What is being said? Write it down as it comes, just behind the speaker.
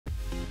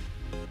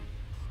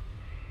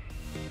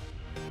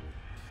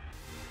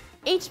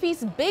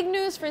HP's big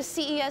news for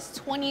CES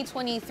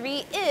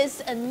 2023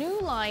 is a new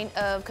line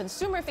of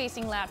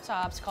consumer-facing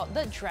laptops called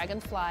the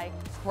Dragonfly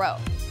Pro.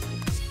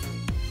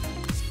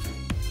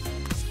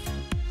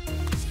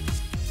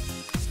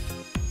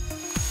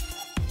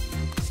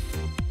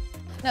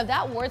 Now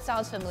that word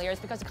sounds familiar. It's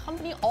because the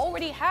company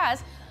already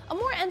has a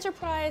more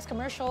enterprise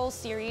commercial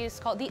series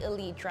called the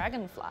Elite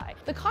Dragonfly.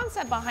 The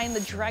concept behind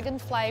the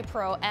Dragonfly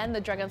Pro and the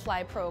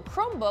Dragonfly Pro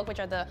Chromebook, which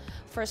are the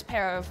first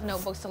pair of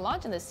notebooks to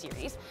launch in this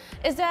series,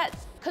 is that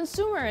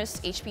consumers,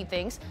 HP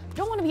thinks,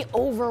 don't want to be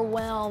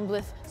overwhelmed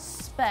with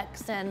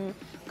specs and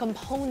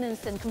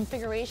components and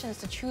configurations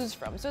to choose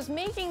from. So it's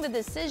making the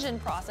decision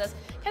process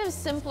kind of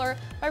simpler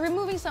by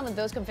removing some of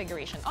those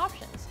configuration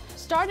options.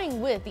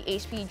 Starting with the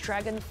HP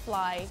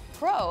Dragonfly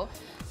Pro,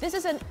 this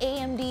is an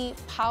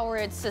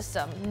AMD-powered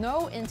system,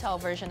 no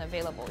Intel version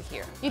available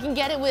here. You can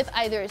get it with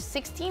either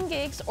 16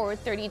 gigs or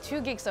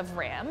 32 gigs of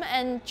RAM,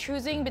 and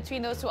choosing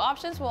between those two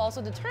options will also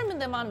determine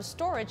the amount of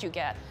storage you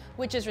get,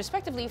 which is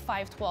respectively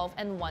 512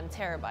 and 1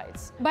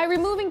 terabytes. By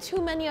removing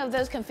too many of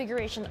those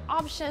configuration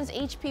options,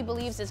 HP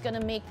believes it's going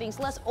to make things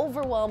less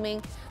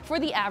overwhelming for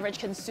the average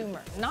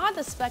consumer, not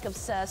the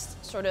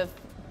spec-obsessed sort of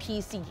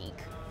PC geek.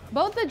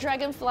 Both the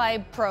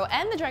Dragonfly Pro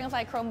and the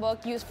Dragonfly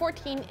Chromebook use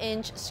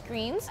 14-inch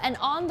screens, and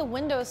on the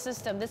Windows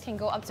system, this can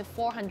go up to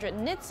 400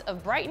 nits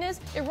of brightness.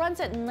 It runs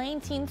at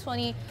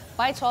 1920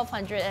 by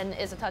 1200 and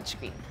is a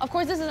touchscreen. Of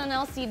course, this is an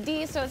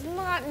LCD, so it's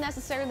not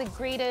necessarily the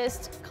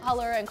greatest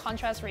color and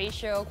contrast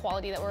ratio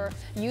quality that we're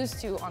used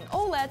to on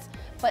OLEDs,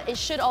 but it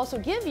should also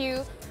give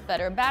you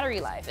better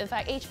battery life. In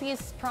fact, HP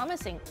is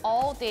promising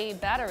all-day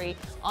battery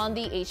on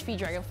the HP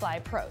Dragonfly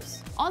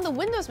Pros. On the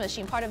Windows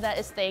machine, part of that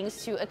is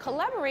thanks to a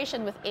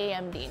collaboration with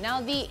AMD.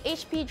 Now, the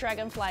HP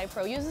Dragonfly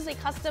Pro uses a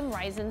custom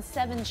Ryzen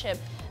 7 chip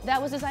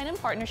that was designed in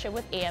partnership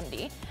with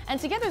AMD, and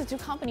together the two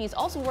companies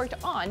also worked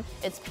on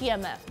its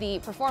PMF, the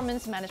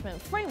Performance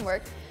Management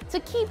Framework, to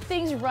keep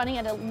things running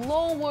at a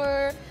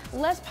lower,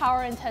 less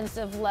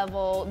power-intensive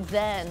level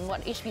than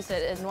what HP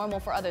said is normal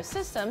for other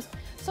systems,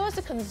 so as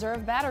to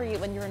conserve battery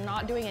when you're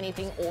not doing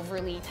anything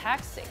overly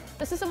taxing.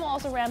 The system will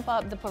also ramp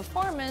up the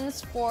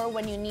performance for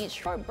when you need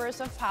short bursts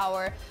of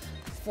power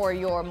for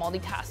your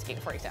multitasking,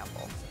 for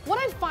example. What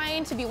I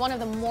find to be one of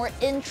the more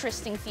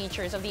interesting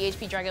features of the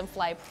HP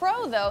Dragonfly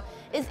Pro, though,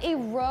 is a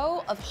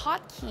row of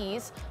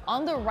hotkeys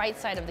on the right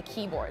side of the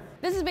keyboard.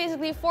 This is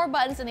basically 4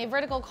 buttons in a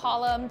vertical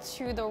column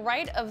to the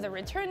right of the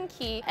return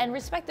key, and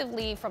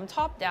respectively from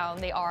top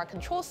down, they are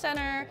Control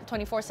Center,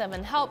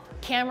 24/7 Help,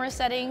 Camera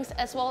Settings,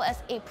 as well as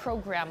a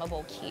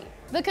programmable key.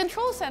 The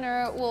Control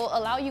Center will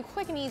allow you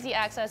quick and easy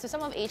access to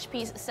some of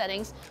HP's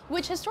settings,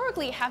 which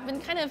historically have been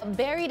kind of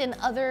buried in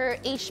other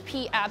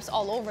HP apps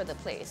all over the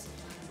place.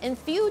 In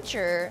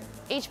future,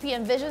 HP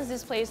envisions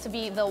this place to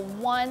be the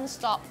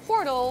one-stop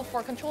portal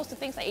for controls to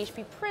things like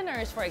HP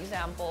printers, for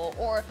example,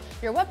 or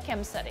your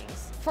webcam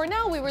settings. For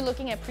now, we were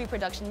looking at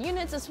pre-production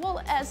units as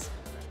well as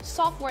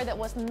software that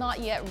was not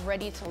yet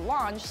ready to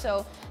launch,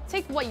 so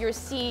take what you're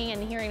seeing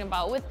and hearing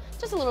about with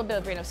just a little bit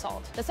of grain of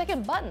salt. The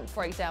second button,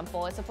 for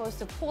example, is supposed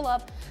to pull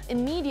up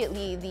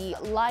immediately the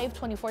live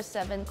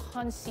 24/7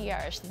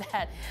 concierge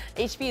that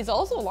HP is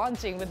also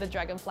launching with the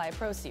Dragonfly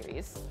Pro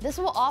series. This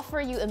will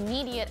offer you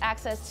immediate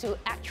access to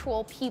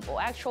actual people,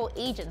 actual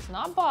agents,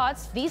 not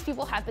bots. These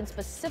people have been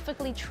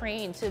specifically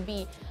trained to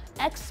be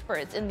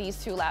experts in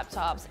these two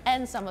laptops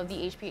and some of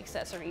the HP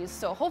accessories,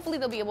 so hopefully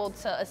they'll be able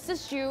to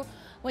assist you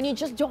when you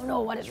just don't know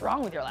what is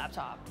wrong with your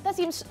laptop. That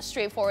seems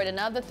straightforward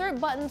enough. The third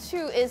button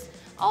too is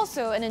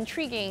also an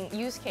intriguing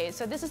use case.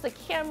 So this is the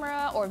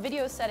camera or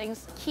video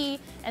settings key,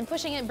 and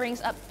pushing it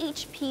brings up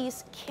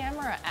HP's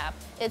camera app.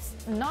 It's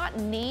not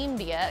named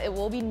yet. It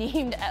will be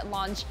named at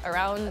launch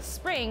around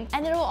spring,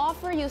 and it will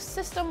offer you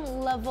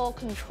system level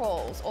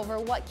controls over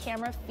what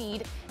camera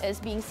feed is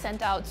being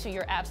sent out to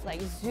your apps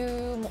like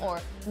Zoom or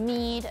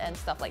Meet and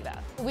stuff like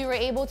that. We were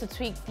able to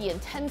tweak the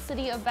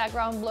intensity of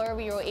background blur.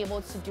 We were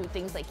able to do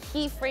things like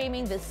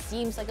keyframing. This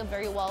seems like a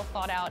very well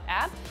thought out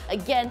app.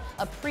 Again,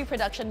 a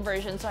pre-production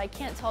version, so I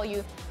can't tell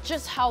you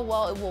just how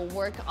well it will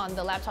work on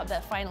the laptop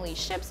that finally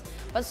ships,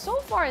 but so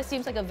far it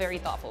seems like a very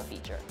thoughtful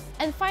feature.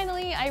 And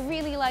finally, I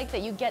really like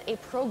that you get a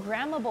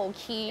programmable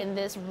key in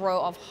this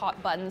row of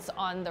hot buttons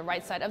on the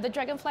right side of the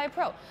Dragonfly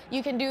Pro.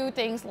 You can do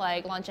things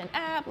like launch an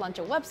app, launch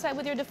a website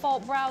with your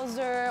default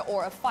browser,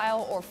 or a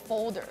file or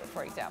folder,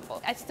 for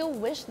example. I still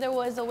wish there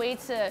was a way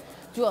to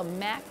do a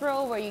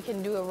macro where you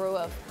can do a row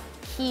of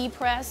key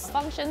press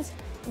functions,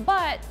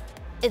 but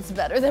it's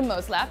better than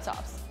most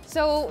laptops.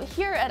 So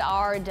here at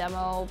our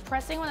demo,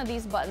 pressing one of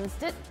these buttons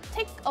did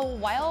take a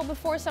while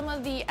before some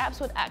of the apps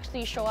would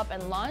actually show up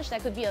and launch.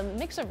 That could be a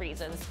mix of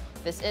reasons.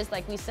 This is,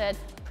 like we said,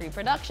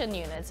 pre-production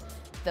units.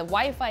 The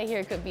Wi-Fi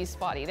here could be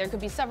spotty. There could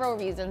be several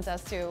reasons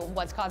as to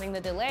what's causing the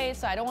delay,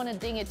 so I don't want to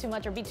ding it too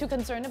much or be too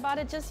concerned about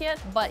it just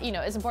yet. But you know,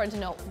 it's important to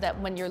note that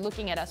when you're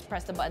looking at us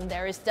press the button,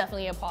 there is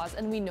definitely a pause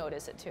and we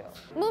notice it too.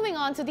 Moving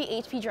on to the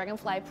HP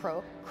Dragonfly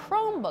Pro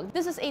Chromebook.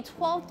 This is a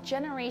 12th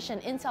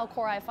generation Intel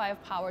Core i5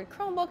 powered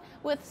Chromebook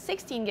with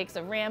 16 gigs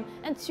of RAM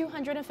and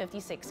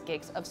 256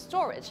 gigs of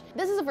storage.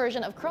 This is a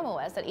version of Chrome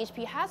OS that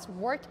HP has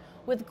worked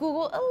with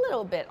Google a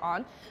little bit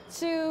on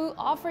to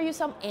offer you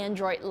some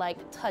Android-like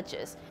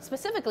touches.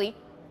 Specifically,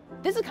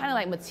 this is kind of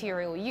like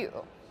Material You.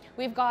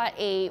 We've got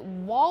a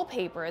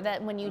wallpaper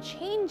that when you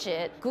change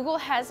it, Google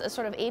has a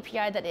sort of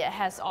API that it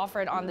has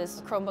offered on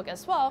this Chromebook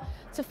as well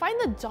to find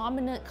the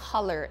dominant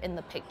color in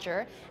the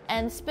picture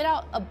and spit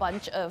out a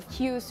bunch of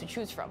hues to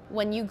choose from.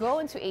 When you go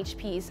into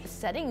HP's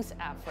settings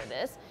app for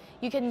this,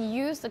 you can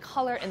use the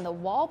color in the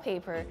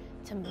wallpaper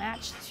to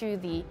match to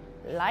the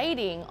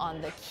lighting on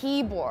the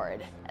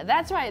keyboard.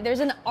 That's right,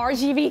 there's an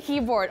RGB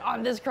keyboard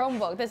on this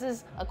Chromebook. This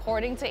is,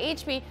 according to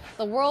HP,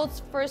 the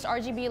world's first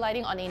RGB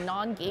lighting on a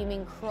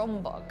non-gaming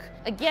Chromebook.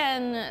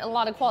 Again, a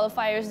lot of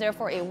qualifiers there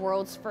for a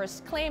world's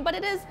first claim, but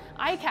it is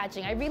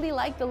eye-catching. I really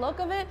like the look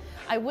of it.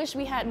 I wish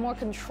we had more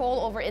control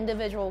over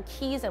individual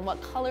keys and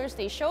what colors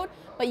they showed,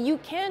 but you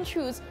can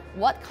choose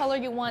what color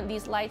you want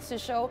these lights to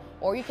show,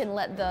 or you can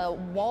let the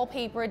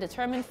wallpaper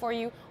determine for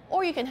you,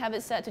 or you can have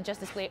it set to just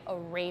display a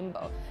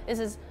rainbow. This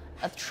is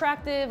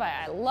attractive,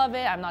 I love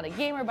it. I'm not a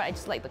gamer, but I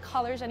just like the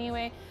colors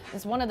anyway.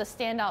 It's one of the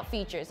standout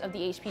features of the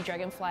HP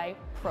Dragonfly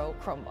Pro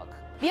Chromebook.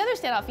 The other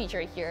standout feature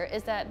here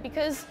is that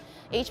because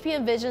HP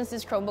envisions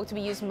this Chromebook to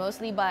be used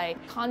mostly by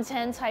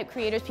content type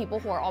creators, people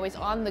who are always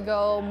on the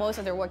go, most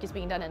of their work is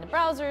being done in the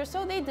browser,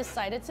 so they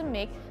decided to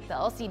make the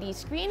LCD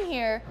screen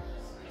here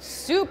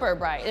super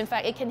bright. In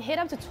fact, it can hit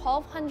up to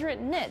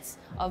 1200 nits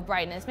of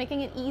brightness,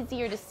 making it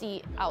easier to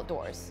see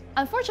outdoors.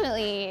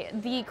 Unfortunately,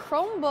 the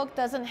Chromebook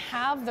doesn't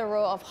have the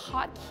row of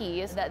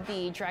hotkeys that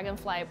the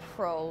Dragonfly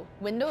Pro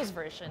Windows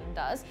version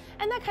does,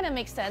 and that kind of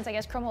makes sense. I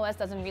guess Chrome OS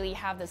doesn't really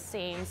have the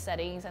same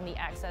settings and the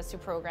access to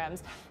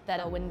programs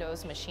that a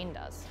Windows machine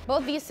does.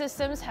 Both these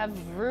systems have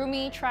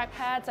roomy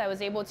trackpads. I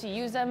was able to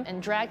use them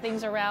and drag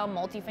things around.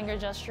 Multi-finger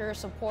gesture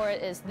support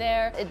is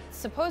there. It's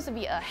supposed to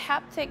be a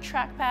haptic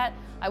trackpad.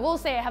 I will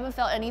say I haven't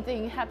felt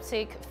anything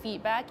haptic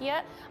feedback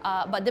yet,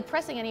 but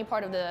depressing any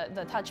part of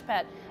the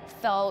touchpad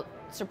felt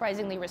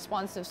surprisingly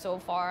responsive so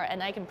far,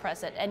 and I can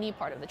press at any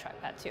part of the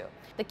trackpad too.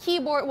 The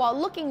keyboard, while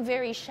looking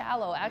very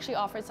shallow, actually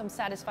offers some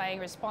satisfying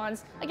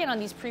response, again on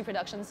these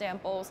pre-production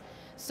samples.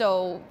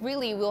 So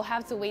really, we'll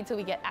have to wait till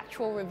we get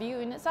actual review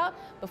units out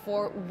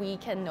before we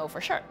can know for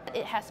sure.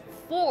 It has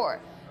 4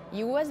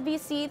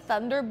 USB-C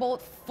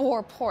Thunderbolt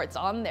 4 ports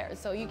on there,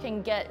 so you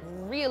can get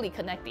really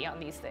connecty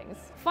on these things.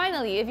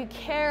 Finally, if you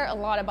care a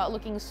lot about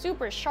looking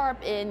super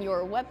sharp in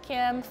your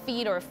webcam,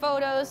 feed, or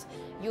photos,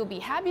 you'll be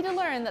happy to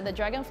learn that the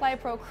Dragonfly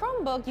Pro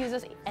Chromebook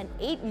uses an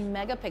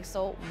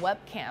 8-megapixel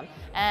webcam,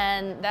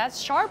 and that's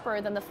sharper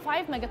than the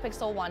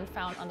 5-megapixel one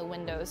found on the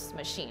Windows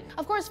machine.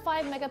 Of course,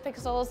 5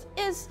 megapixels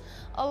is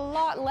a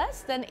lot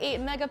less than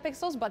 8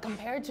 megapixels, but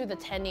compared to the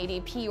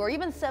 1080p or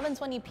even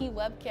 720p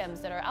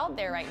webcams that are out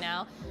there right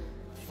now,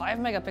 5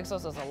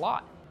 megapixels is a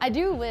lot. I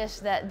do wish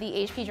that the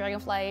HP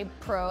Dragonfly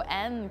Pro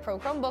and Pro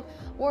Chromebook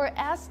were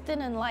as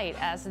thin and light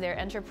as their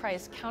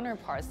enterprise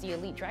counterparts, the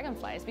Elite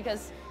Dragonflies,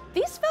 because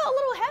these felt a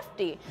little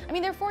hefty. I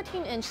mean, they're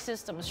 14-inch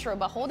systems, sure,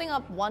 but holding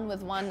up one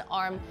with one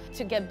arm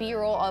to get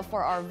B-roll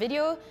for our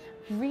video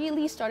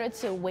really started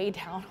to weigh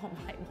down on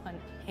my one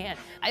hand.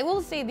 I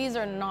will say these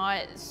are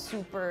not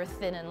super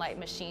thin and light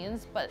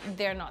machines, but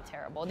they're not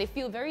terrible. They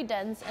feel very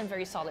dense and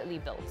very solidly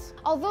built.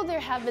 Although there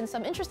have been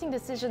some interesting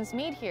decisions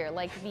made here,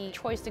 like the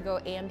choice to go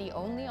AMD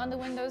only on the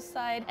Windows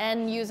side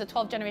and use a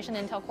 12th generation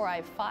Intel Core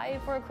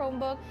i5 for a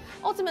Chromebook,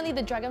 ultimately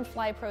the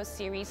Dragonfly Pro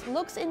series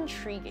looks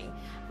intriguing.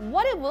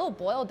 What it will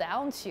boil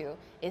down to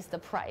is the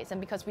price, and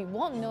because we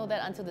won't know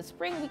that until the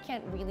spring, we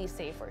can't really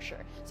say for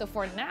sure. So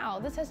for now,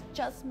 this has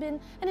just been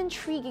an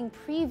intriguing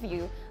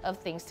preview of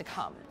things to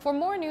come. For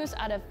more news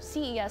out of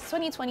CES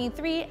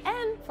 2023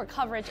 and for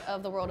coverage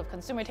of the world of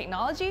consumer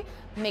technology,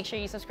 make sure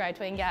you subscribe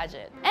to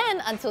Engadget.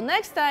 And until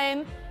next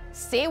time,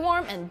 stay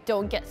warm and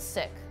don't get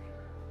sick.